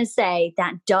just want to say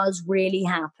that does really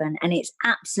happen. And it's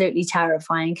absolutely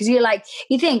terrifying because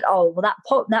you think, oh,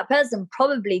 well, that person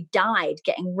probably died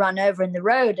getting run over in the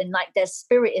road and like their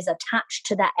spirit is attached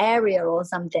to that area or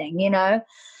something,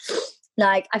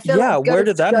 Like I feel like where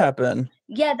did that happen?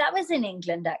 Yeah, that was in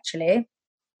England actually.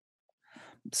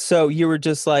 So you were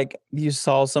just like, you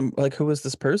saw some, like, who was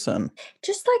this person?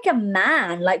 Just like a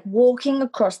man, like walking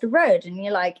across the road. And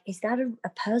you're like, is that a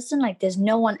person? Like there's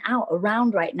no one out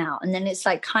around right now. And then it's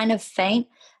like kind of faint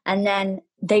and then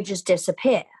they just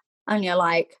disappear. And you're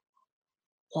like,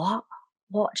 what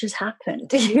just happened?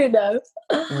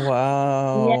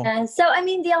 Wow. Yeah. So, I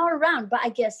mean, they are around, but I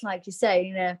guess like you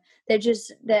say,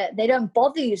 they don't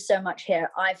bother you so much here,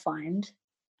 I find.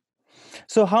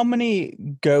 So how many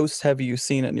ghosts have you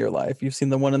seen in your life? You've seen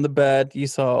the one in the bed. You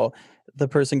saw the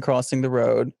person crossing the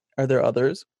road. Are there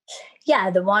others?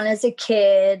 Yeah, the one as a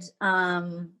kid. I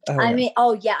Okay.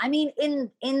 mean,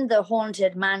 in the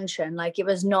haunted mansion, like it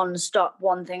was non-stop,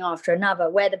 one thing after another,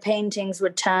 where the paintings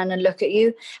would turn and look at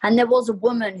you. And there was a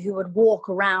woman who would walk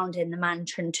around in the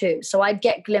mansion too. So I'd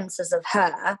get glimpses of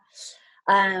her.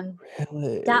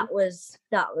 Really? That was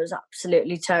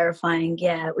absolutely terrifying.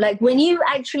 Yeah, like when you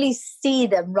actually see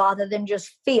them rather than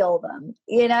just feel them,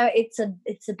 it's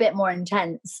a bit more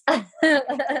intense.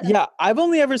 Yeah, I've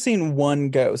only ever seen one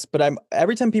ghost, but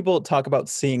every time people talk about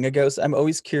seeing a ghost, I'm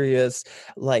always curious,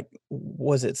 like,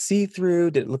 was it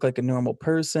see-through? Did it look like a normal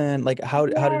person? Like,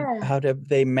 Yeah. how did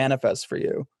they manifest for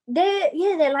you?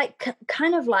 They're like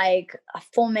kind of like a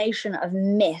formation of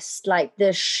mist, like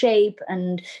the shape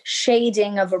and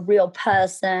shading of a real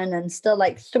person, and still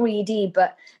like 3D,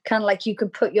 but kind of like you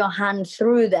could put your hand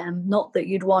through them, not that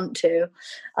you'd want to.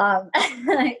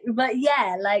 But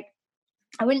yeah, like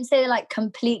I wouldn't say they're like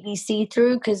completely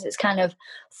see-through because it's kind of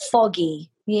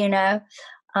foggy. Yeah.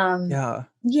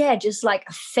 Yeah, just like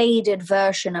a faded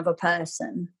version of a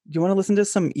person. Do you want to listen to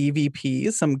some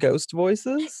EVPs, some ghost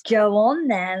voices? Go on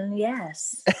then,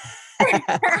 yes.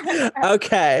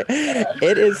 Okay,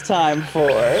 it is time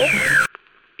for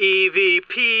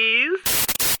EVPs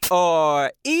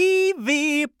or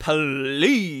EV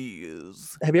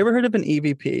Please. Have you ever heard of an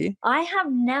EVP? I have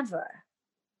never.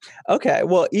 Okay,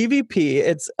 well, EVP,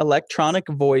 it's electronic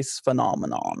voice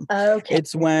phenomenon. Okay.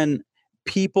 It's when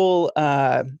people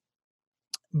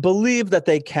believe that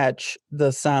they catch the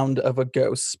sound of a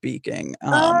ghost speaking.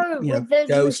 With those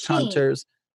Ghost machines. hunters.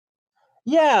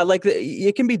 Yeah, like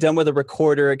it can be done with a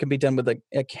recorder, it can be done with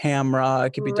a camera,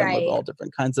 it can be done with all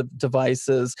different kinds of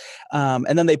devices.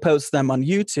 And then they post them on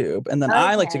YouTube. And then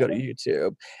I like to go to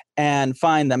YouTube and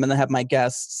find them and then have my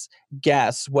guests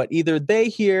guess what either they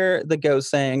hear the ghost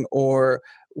saying or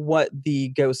what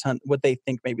what they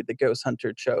think maybe the ghost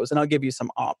hunter chose. And I'll give you some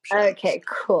options. Okay,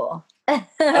 cool.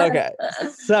 Okay,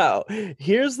 so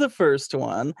here's the first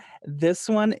one. This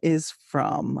one is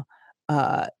from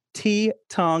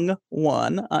T-Tongue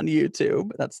One on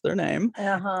YouTube. That's their name.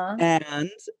 Uh-huh. And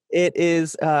it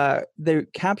is they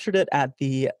captured it at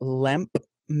the Lemp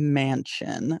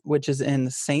Mansion, which is in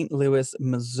St. Louis,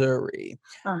 Missouri.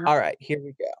 Uh-huh. All right, here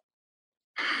we go.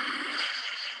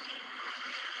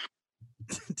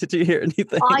 Did you hear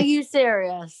anything? Are you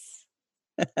serious?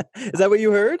 Is that what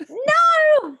you heard?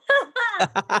 No!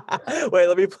 Wait,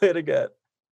 let me play it again.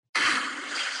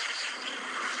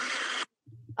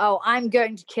 Oh, I'm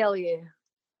going to kill you.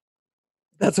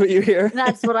 That's what you hear?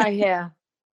 That's what I hear.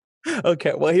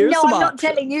 Okay, well, here's some I'm not options.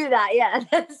 telling you that. Yeah,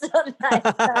 that's not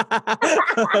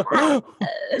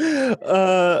nice.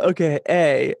 Okay,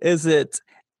 A, is it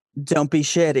Don't Be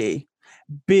Shitty?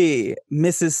 B,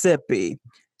 Mississippi?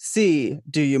 C,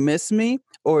 Do You Miss Me?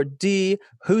 Or D,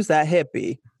 Who's That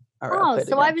Hippie? All right,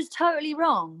 so I was totally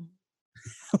wrong.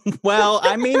 Well,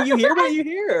 I mean, you hear what you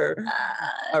hear.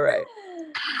 All right.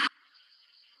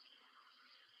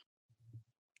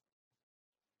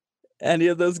 Any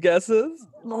of those guesses?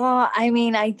 Well, I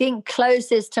mean, I think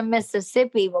closest to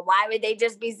Mississippi, but why would they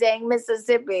just be saying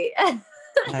Mississippi?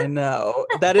 I know.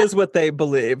 That is what they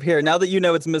believe. Here, now that you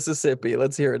know it's Mississippi,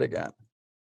 let's hear it again.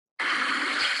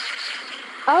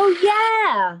 Oh,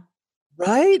 yeah.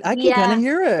 Right? I can kind of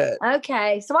hear it.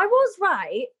 Okay, so I was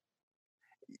right.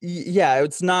 Yeah,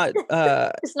 it's not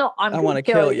It's not I want to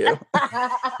kill you.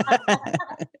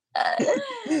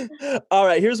 All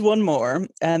right, here's one more.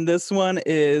 And this one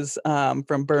is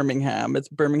from Birmingham. It's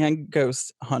Birmingham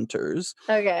Ghost Hunters.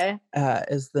 Okay.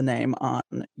 Is the name on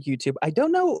YouTube. I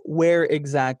don't know where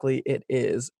exactly it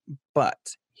is, but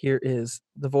here is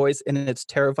the voice, and it's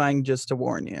terrifying, just to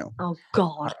warn you. Oh,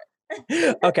 God.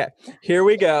 Okay, here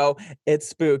we go. It's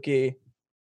spooky.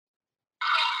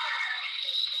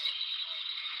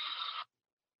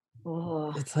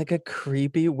 Oh. It's like a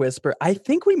creepy whisper. I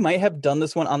think we might have done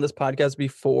this one on this podcast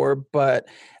before, but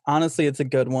honestly, it's a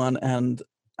good one, and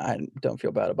I don't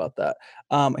feel bad about that.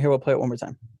 Here, we'll play it one more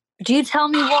time. Do you tell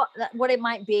me what it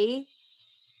might be?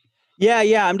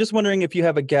 Yeah. I'm just wondering if you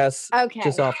have a guess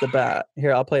just Okay. off the bat.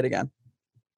 Here, I'll play it again.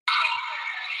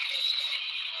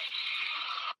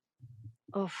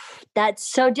 Oh, that's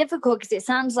so difficult because it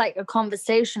sounds like a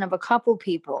conversation of a couple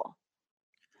people.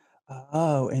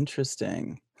 Oh,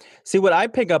 interesting. See, what I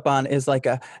pick up on is like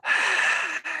a,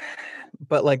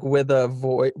 but like with a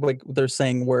voice, like they're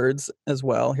saying words as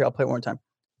well. Here, I'll play it one more time.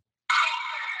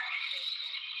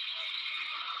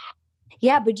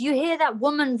 Yeah, but you hear that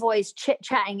woman voice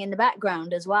chit-chatting in the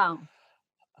background as well.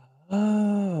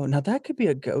 Oh, now that could be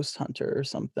a ghost hunter or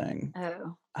something.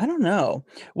 Oh. I don't know.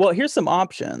 Well, here's some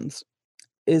options.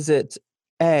 Is it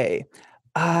A,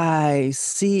 I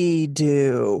see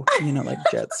do, like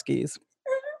jet skis?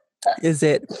 Is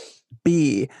it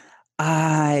B,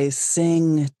 I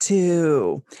sing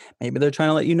too? Maybe they're trying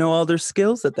to let you know all their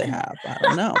skills that they have. I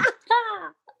don't know.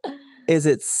 Is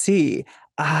it C,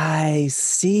 I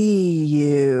see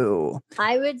you?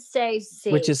 I would say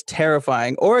C. Which is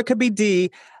terrifying. Or it could be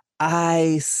D,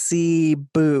 I see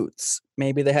boots.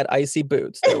 Maybe they had icy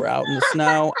boots. They were out in the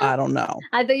snow. I don't know.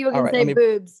 I thought you were going to say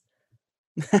boobs.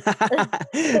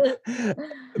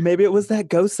 Maybe it was that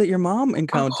ghost that your mom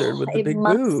encountered with the big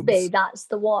boobs. It must be. That's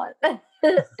the one.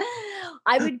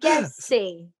 I would guess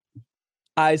C.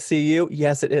 I see you.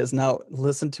 Yes, it is. Now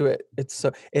listen to it. It's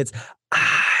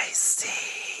I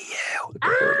see you.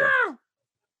 Okay,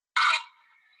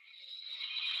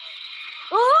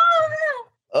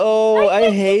 oh,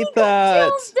 I hate that.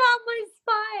 Chills down my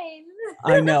spine.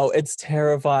 I know, it's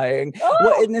terrifying.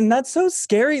 Well, and that's so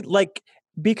scary, like,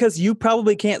 because you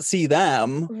probably can't see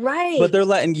them. Right. But they're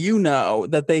letting you know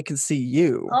that they can see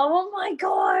you. Oh my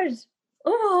God.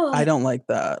 Oh. I don't like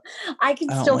that. I can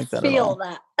still feel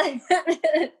that.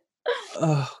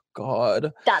 Oh,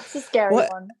 God. That's a scary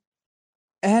one.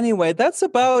 Anyway, that's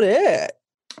about it.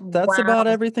 That's about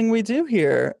everything we do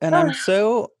here. And I'm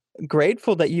so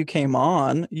grateful that you came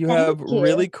on. You have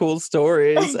really cool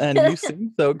stories and you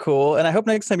seem so cool. And I hope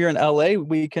next time you're in LA,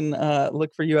 we can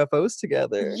look for UFOs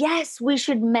together. Yes, we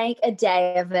should make a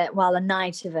day of it, well, a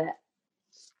night of it.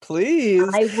 Please.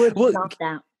 I would love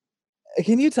that.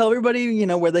 Can you tell everybody,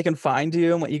 where they can find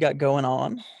you and what you got going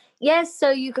on? Yes, so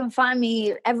you can find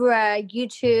me everywhere.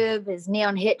 YouTube is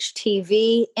Neon Hitch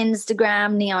TV,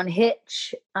 Instagram, Neon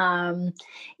Hitch.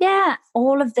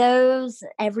 All of those,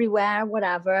 everywhere,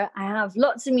 whatever. I have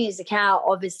lots of music out.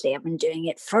 Obviously, I've been doing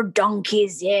it for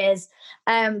donkey's years.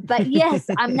 But yes,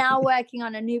 I'm now working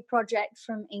on a new project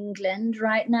from England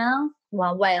right now,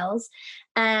 Wales.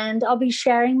 And I'll be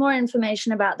sharing more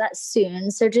information about that soon.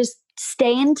 So just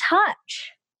stay in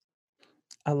touch.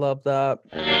 I love that.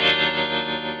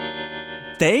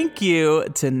 Thank you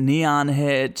to Neon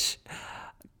Hitch.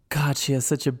 God, she has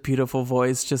such a beautiful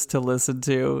voice just to listen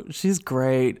to. She's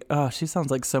great. Oh, she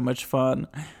sounds like so much fun.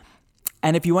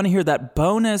 And if you want to hear that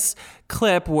bonus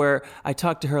clip where I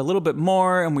talk to her a little bit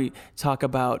more and we talk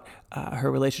about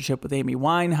her relationship with Amy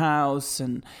Winehouse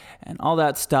and all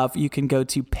that stuff, you can go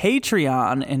to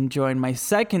Patreon and join my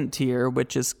second tier,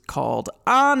 which is called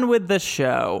On With The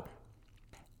Show.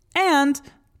 And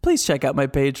please check out my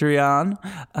Patreon.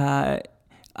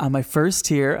 On my first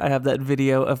tier, I have that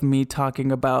video of me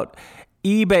talking about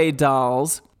eBay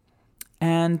dolls.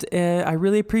 And I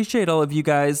really appreciate all of you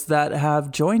guys that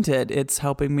have joined it. It's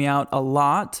helping me out a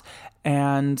lot.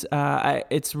 And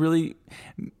it's really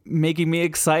making me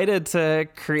excited to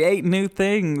create new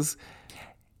things.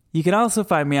 You can also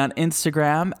find me on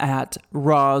Instagram at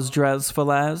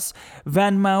RozDresFalez,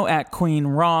 Venmo at Queen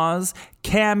Roz,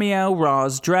 Cameo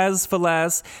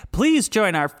RozDresFalez. Please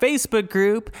join our Facebook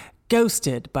group,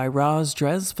 Ghosted by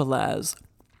RozDresFalez.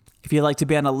 If you'd like to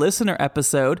be on a listener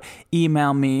episode,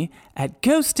 email me at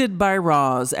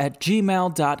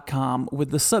ghostedbyroz@gmail.com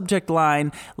with the subject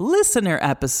line, listener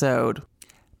episode.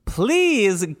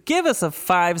 Please give us a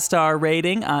 5-star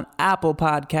rating on Apple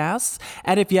Podcasts.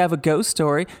 And if you have a ghost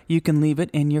story, you can leave it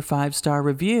in your 5-star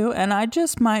review, and I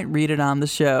just might read it on the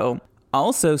show.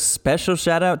 Also, special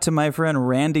shout out to my friend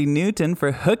Randy Newton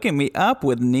for hooking me up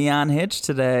with Neon Hitch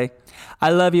today.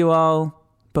 I love you all,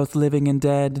 both living and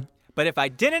dead. But if I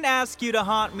didn't ask you to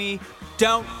haunt me,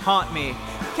 don't haunt me.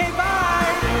 Okay,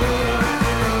 bye!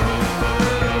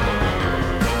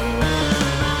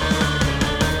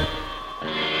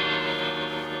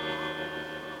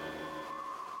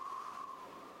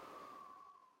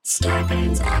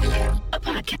 Starburns Audio. A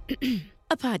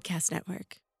podcast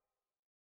network.